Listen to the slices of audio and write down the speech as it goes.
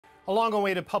A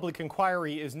long-awaited public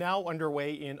inquiry is now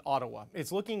underway in Ottawa.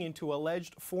 It's looking into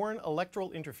alleged foreign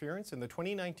electoral interference in the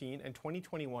 2019 and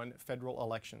 2021 federal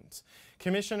elections.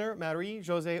 Commissioner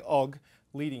Marie-Josée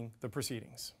leading the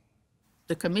proceedings.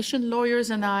 The Commission lawyers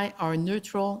and I are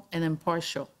neutral and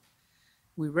impartial.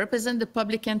 We represent the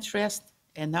public interest,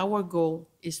 and our goal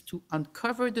is to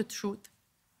uncover the truth,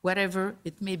 whatever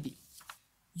it may be.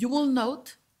 You will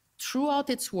note throughout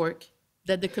its work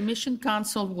that the Commission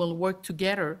Council will work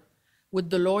together with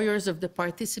the lawyers of the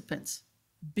participants,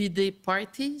 be they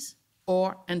parties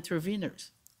or interveners.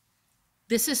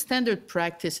 This is standard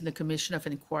practice in the Commission of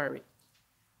Inquiry.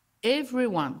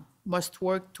 Everyone must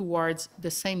work towards the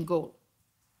same goal: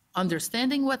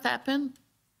 understanding what happened,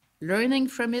 learning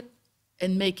from it,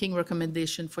 and making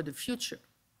recommendations for the future.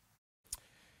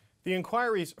 The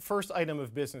inquiry's first item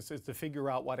of business is to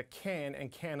figure out what it can and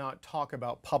cannot talk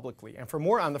about publicly. And for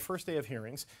more on the first day of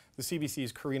hearings, the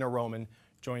CBC's Karina Roman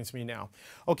joins me now.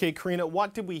 Okay, Karina,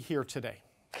 what did we hear today?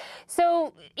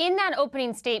 So in that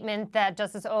opening statement that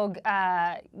Justice Og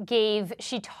gave,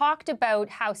 she talked about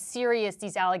how serious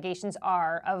these allegations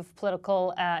are of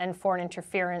political and foreign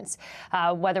interference,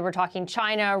 whether we're talking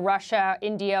China, Russia,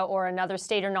 India, or another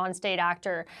state or non-state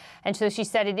actor. And so she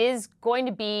said it is going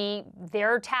to be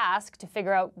their task to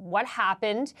figure out what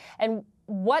happened and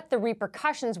what the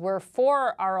repercussions were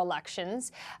for our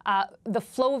elections, the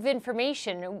flow of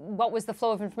information, what was the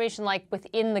flow of information like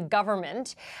within the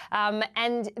government.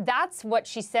 And that's what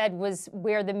she said was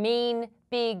where the main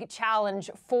big challenge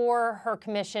for her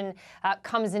commission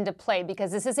comes into play,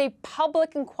 because this is a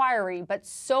public inquiry, but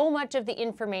so much of the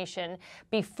information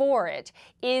before it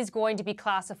is going to be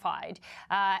classified.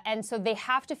 And so they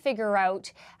have to figure out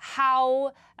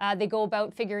how they go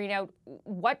about figuring out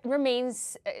what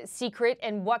remains secret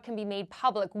and what can be made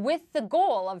public, with the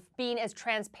goal of being as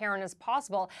transparent as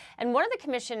possible. And one of the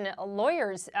commission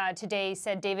lawyers today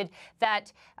said, David,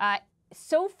 that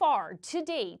so far, to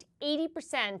date,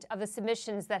 80% of the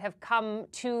submissions that have come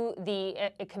to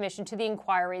the commission, to the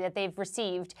inquiry that they've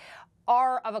received,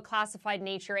 are of a classified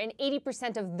nature, and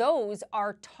 80% of those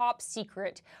are top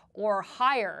secret or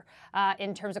higher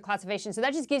in terms of classification. So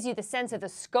that just gives you the sense of the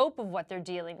scope of what they're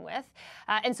dealing with.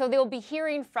 And so they'll be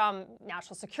hearing from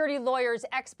national security lawyers,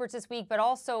 experts this week, but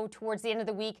also towards the end of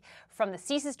the week from the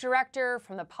CSIS director,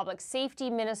 from the public safety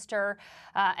minister.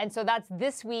 And so that's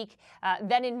this week.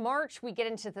 Then in March, we get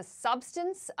into the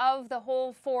substance of the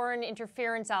whole foreign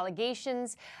interference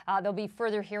allegations. There'll be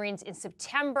further hearings in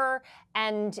September.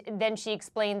 And then she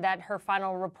explained that her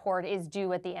final report is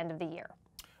due at the end of the year.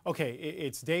 Okay,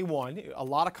 it's day one. A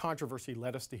lot of controversy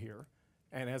led us to here.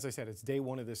 And as I said, it's day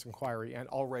one of this inquiry, and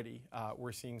already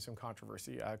we're seeing some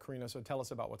controversy. Karina, so tell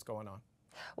us about what's going on.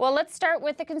 Well, let's start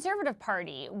with the Conservative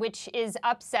Party, which is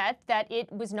upset that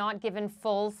it was not given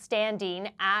full standing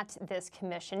at this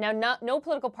commission. Now, no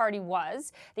political party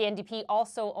was. The NDP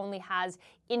also only has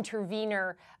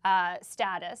intervener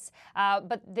status,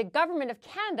 but the Government of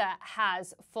Canada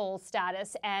has full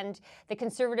status, and the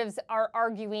Conservatives are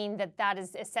arguing that that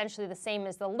is essentially the same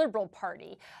as the Liberal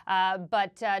Party.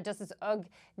 But Justice Og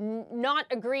not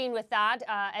agreeing with that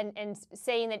and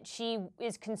saying that she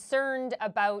is concerned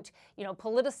about,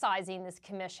 politicizing this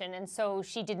commission, and so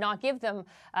she did not give them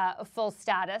a full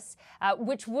status,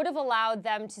 which would have allowed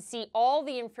them to see all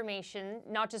the information,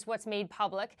 not just what's made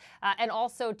public, and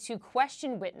also to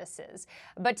question witnesses.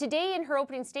 But today in her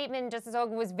opening statement, Justice Og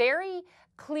was very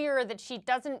clear that she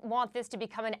doesn't want this to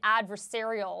become an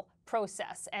adversarial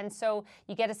process. And so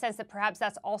you get a sense that perhaps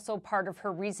that's also part of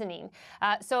her reasoning.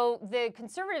 So the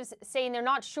Conservatives saying they're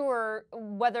not sure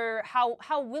whether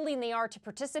how willing they are to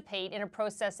participate in a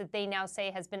process that they now say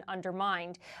has been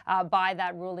undermined by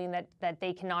that ruling that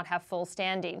they cannot have full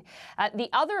standing. The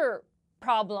other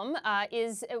problem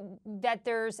is that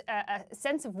there's a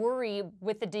sense of worry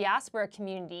with the diaspora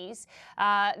communities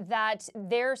that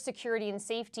their security and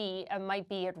safety might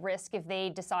be at risk if they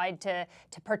decide to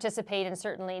participate, and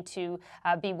certainly to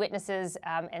be witnesses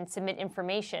and submit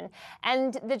information.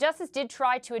 And the Justice did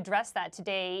try to address that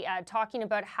today, talking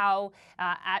about how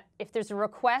if there's a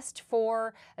request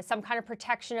for some kind of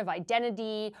protection of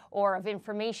identity or of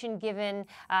information given,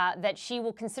 that she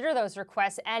will consider those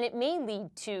requests, and it may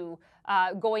lead to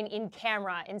going in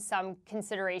camera in some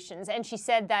considerations. And she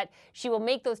said that she will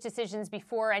make those decisions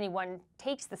before anyone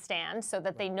takes the stand, so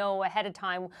that they know ahead of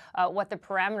time what the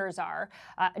parameters are.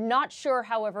 Not sure,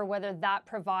 however, whether that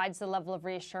provides the level of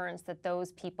reassurance that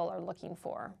those people are looking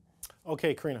for.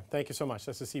 Okay, Karina, thank you so much.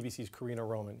 That's the CBC's Karina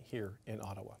Roman here in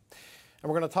Ottawa.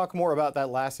 And we're going to talk more about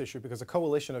that last issue because a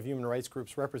coalition of human rights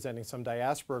groups representing some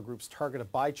diaspora groups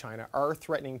targeted by China are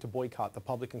threatening to boycott the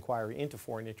public inquiry into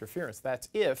foreign interference. That's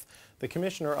if the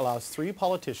commissioner allows 3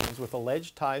 politicians with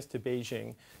alleged ties to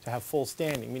Beijing to have full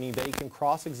standing, meaning they can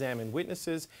cross-examine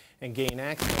witnesses and gain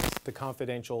access to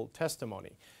confidential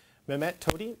testimony. Mehmet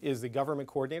Tohti is the government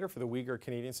coordinator for the Uyghur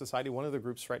Canadian Society, one of the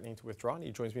groups threatening to withdraw, and he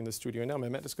joins me in the studio now.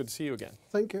 Mehmet, it's good to see you again.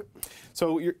 Thank you.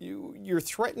 So you're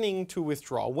threatening to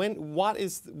withdraw.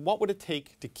 What would it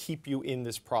take to keep you in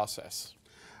this process?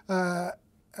 To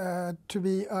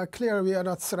be clear, we are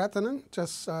not threatening,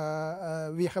 just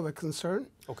we have a concern.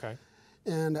 Okay.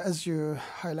 And as you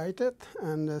highlighted,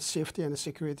 and safety and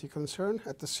security concern,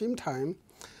 at the same time,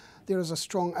 there is a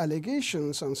strong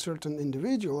allegations on certain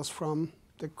individuals from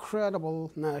the credible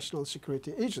National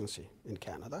Security Agency in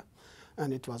Canada,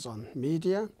 and it was on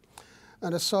media.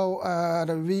 And so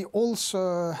we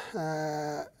also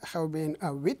have been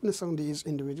a witness on these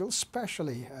individuals,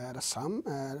 especially some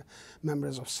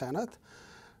members of Senate.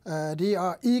 They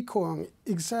are echoing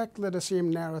exactly the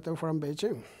same narrative from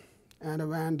Beijing. And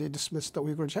when they dismissed the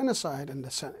Uyghur genocide in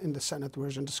the Senate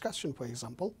version discussion, for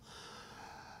example.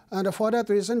 And for that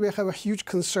reason, we have a huge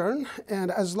concern. And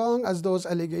as long as those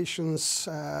allegations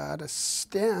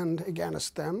stand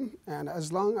against them, and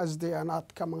as long as they are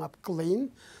not coming up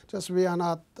clean, just we are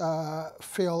not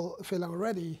feeling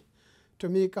ready to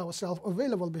make ourselves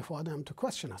available before them to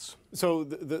question us. So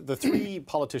the 3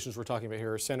 politicians we're talking about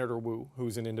here are Senator Wu,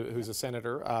 who's a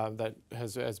senator that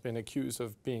has been accused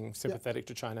of being sympathetic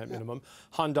to China at minimum.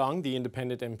 Han Dong, the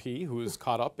independent MP, who was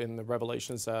caught up in the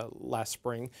revelations last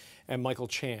spring, and Michael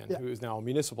Chan, who is now a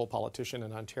municipal politician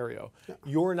in Ontario.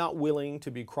 You're not willing to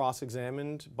be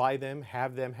cross-examined by them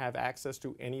have access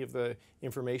to any of the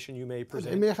information you may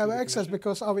present? They may have access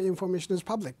because our information is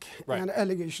public, right, and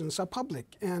allegations are public,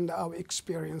 and our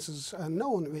experiences are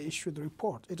known. We issued a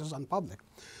report. It is public.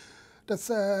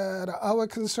 That's our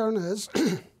concern is,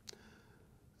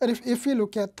 and if we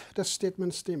look at the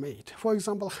statements they made, for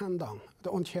example, Han Dong, the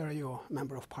Ontario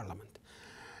Member of Parliament,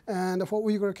 and for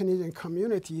Uyghur Canadian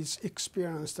communities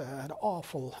experienced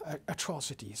awful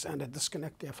atrocities and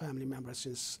disconnect their family members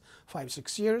since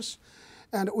 5-6 years,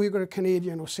 and Uyghur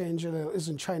Canadian who is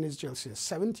in Chinese jail since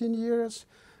 17 years.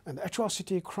 And the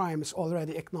atrocity crime is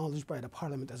already acknowledged by the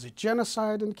Parliament as a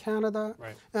genocide in Canada.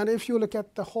 Right. And if you look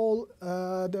at the whole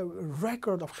the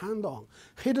record of Han Dong,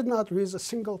 he did not raise a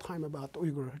single time about the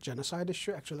Uyghur genocide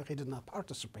issue. Actually, he did not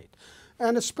participate.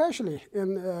 And especially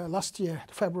in last year,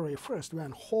 February 1st,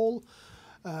 when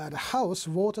the House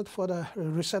voted for the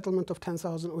resettlement of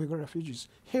 10,000 Uyghur refugees.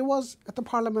 He was at the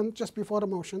Parliament just before the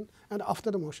motion, and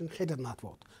after the motion, he did not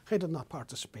vote. He did not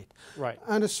participate. Right.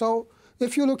 And so,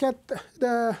 if you look at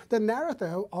the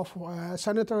narrative of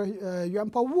Senator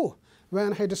Yuanpa Wu,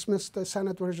 when he dismissed the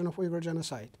Senate version of Uyghur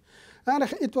genocide,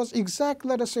 and it was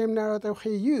exactly the same narrative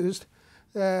he used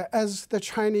as the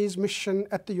Chinese mission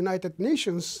at the United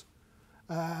Nations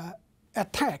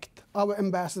attacked our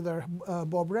ambassador,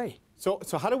 Bob Ray.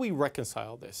 So how do we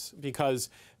reconcile this?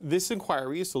 Because this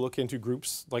inquiry is to look into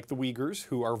groups like the Uyghurs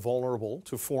who are vulnerable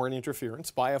to foreign interference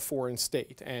by a foreign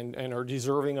state and are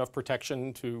deserving of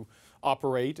protection to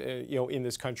operate in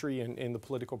this country and in the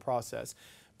political process.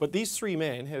 But these 3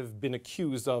 men have been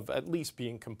accused of at least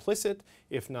being complicit,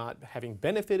 if not having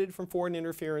benefited from foreign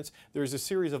interference. There's a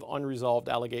series of unresolved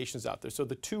allegations out there. So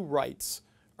the 2 rights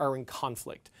are in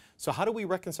conflict. So how do we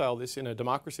reconcile this in a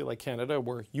democracy like Canada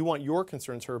where you want your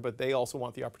concerns heard, but they also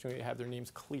want the opportunity to have their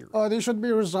names cleared? They should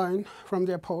be resigned from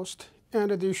their post, and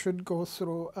they should go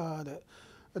through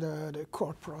the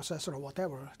court process or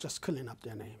whatever, just clean up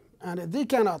their name. And they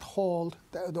cannot hold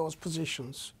those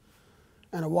positions,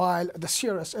 and while the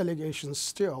serious allegations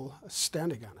still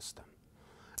stand against them.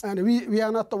 And we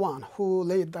are not the one who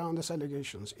laid down these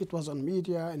allegations. It was on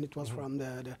media, and it was from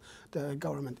the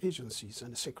government agencies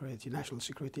and the national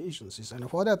security agencies. And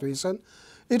for that reason,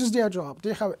 it is their job.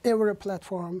 They have every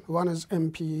platform. One is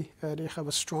MP. They have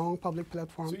a strong public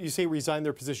platform. So you say resign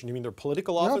their position. You mean their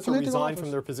political office, or resign from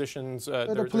their positions?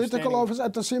 The political office,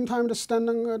 at the same time,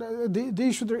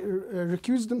 they should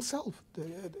recuse themselves.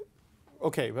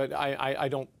 Okay, but I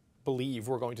don't believe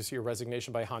we're going to see a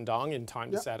resignation by Han Dong in time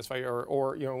to satisfy,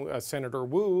 or Senator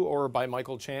Wu, or by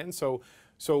Michael Chan. So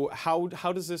how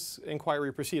does this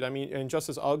inquiry proceed? I mean, and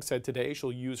Justice Ugg said today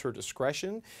she'll use her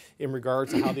discretion in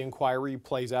regards to how the inquiry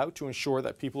plays out to ensure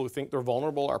that people who think they're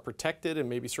vulnerable are protected and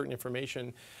maybe certain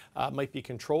information might be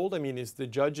controlled. I mean, is the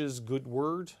judge's good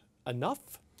word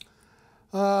enough?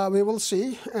 We will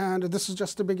see, and this is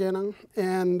just the beginning.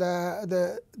 And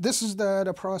this is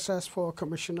the process for a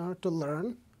commissioner to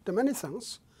learn the many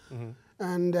things.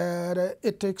 And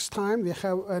it takes time. We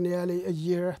have nearly a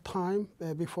year time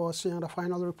before seeing the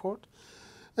final report.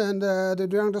 And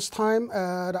during this time,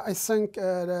 I think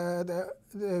the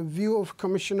view of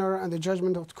Commissioner and the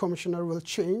judgment of the Commissioner will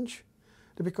change,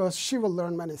 because she will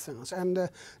learn many things. And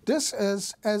this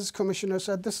is, as Commissioner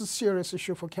said, this is a serious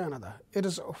issue for Canada. It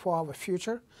is for our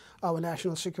future, our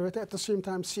national security, at the same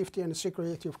time safety and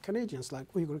security of Canadians,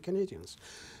 like Uyghur Canadians.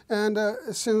 And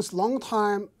since long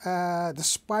time,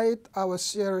 despite our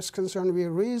serious concern we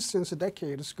raised since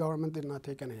decades, government did not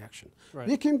take any action. Right.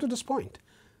 We came to this point.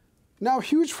 Now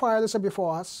huge files are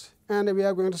before us, and we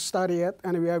are going to study it,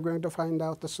 and we are going to find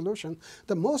out the solution.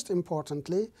 The most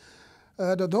importantly,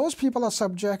 those people are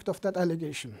subject of that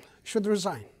allegation should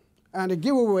resign and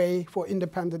give away for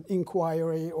independent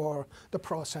inquiry or the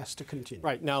process to continue.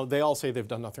 Right. Now, they all say they've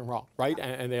done nothing wrong, right?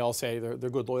 And they all say they're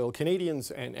good, loyal Canadians,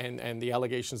 and the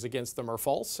allegations against them are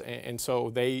false. And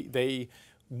so they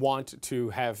want to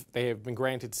have, they have been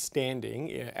granted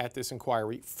standing at this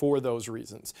inquiry for those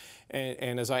reasons.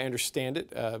 And as I understand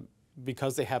it,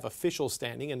 because they have official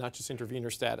standing and not just intervener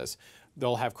status,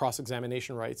 they'll have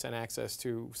cross-examination rights and access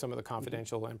to some of the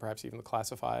confidential and perhaps even the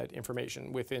classified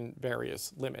information within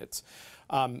various limits.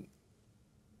 I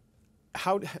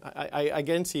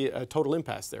again see a total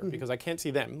impasse there, because I can't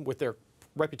see them, with their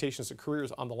reputations and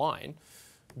careers on the line,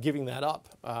 giving that up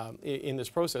in this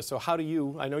process. So how do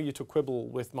you, I know you took quibble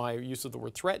with my use of the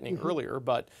word threatening earlier,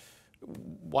 but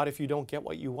what if you don't get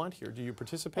what you want here? Do you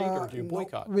participate or do you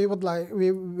boycott? No, we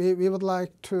would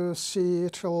like to see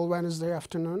till Wednesday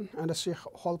afternoon and see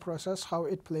whole process, how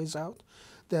it plays out.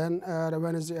 Then the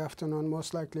Wednesday afternoon,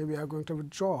 most likely we are going to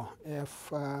withdraw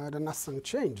if nothing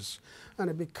changes.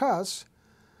 And because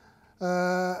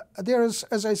there is,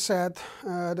 as I said,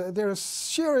 there are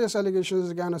serious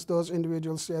allegations against those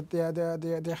individuals that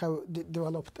they have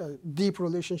developed a deep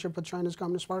relationship with Chinese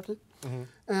Communist Party.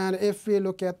 And if we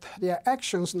look at their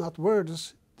actions, not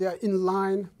words, they are in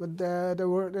line with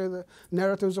the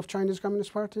narratives of Chinese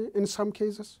Communist Party in some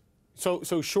cases. So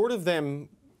short of them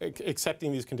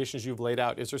accepting these conditions you've laid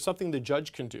out, is there something the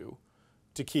judge can do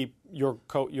to keep your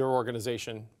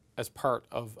organization as part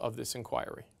of this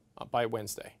inquiry by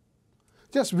Wednesday?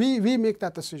 Yes, we make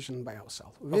that decision by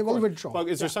ourselves. We will withdraw. Well,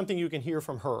 is there something you can hear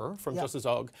from her, from Justice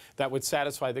Ogg, that would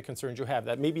satisfy the concerns you have?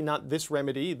 That maybe not this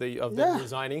remedy of them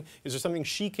resigning. Is there something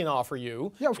she can offer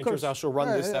you of in course. terms of how she'll run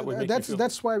this that would make you feel?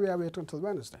 That's why we are waiting until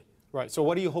Wednesday. Right. So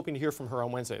what are you hoping to hear from her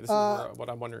on Wednesday? This is what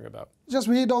I'm wondering about. Just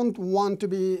we don't want to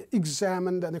be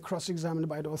examined and cross-examined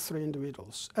by those three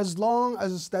individuals, as long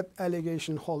as that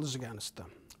allegation holds against them.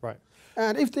 Right.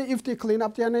 And if they clean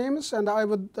up their names, and I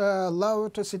would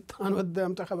love to sit down with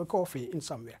them to have a coffee in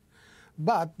somewhere.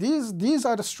 But these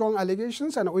are the strong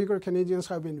allegations, and Uyghur Canadians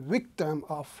have been victim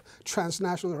of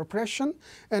transnational repression.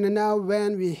 And now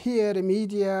when we hear the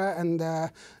media and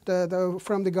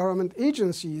from the government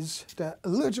agencies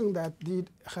alleging that they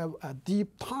have deep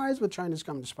ties with Chinese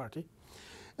Communist Party,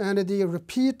 and they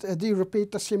repeat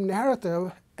the same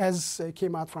narrative as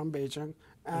came out from Beijing,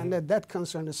 and that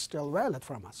concern is still valid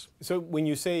from us. So when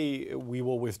you say we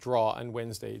will withdraw on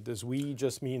Wednesday, does we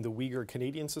just mean the Uyghur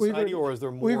Canadian Society, or is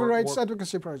there more? Uyghur Rights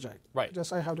Advocacy Project. Right.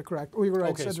 Just I have to correct. Uyghur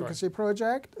Rights Advocacy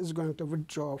Project is going to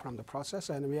withdraw from the process,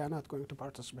 and we are not going to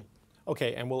participate.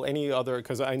 Okay, and will any other,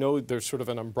 because I know there's sort of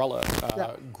an umbrella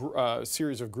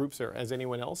series of groups there. Has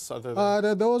anyone else other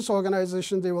than? Those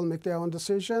organizations, they will make their own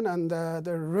decision, and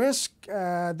the risk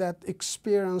that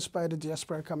experienced by the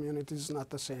diaspora community is not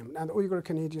the same. And Uyghur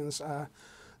Canadians are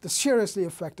seriously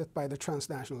affected by the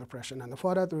transnational oppression. And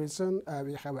for that reason,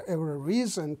 we have every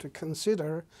reason to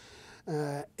consider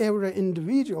every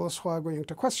individuals who are going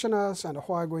to question us and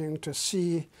who are going to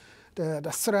see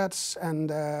the threats and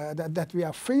that we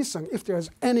are facing. If there's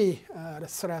any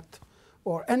threat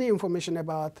or any information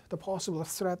about the possible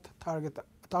threat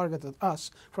targeted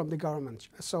us from the government.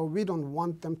 So we don't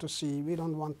want them to see, we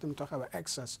don't want them to have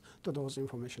access to those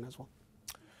information as well.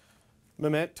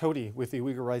 Mehmet Tohti with the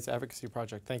Uyghur Rights Advocacy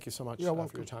Project, thank you so much for You're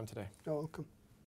welcome. your time today. You're welcome.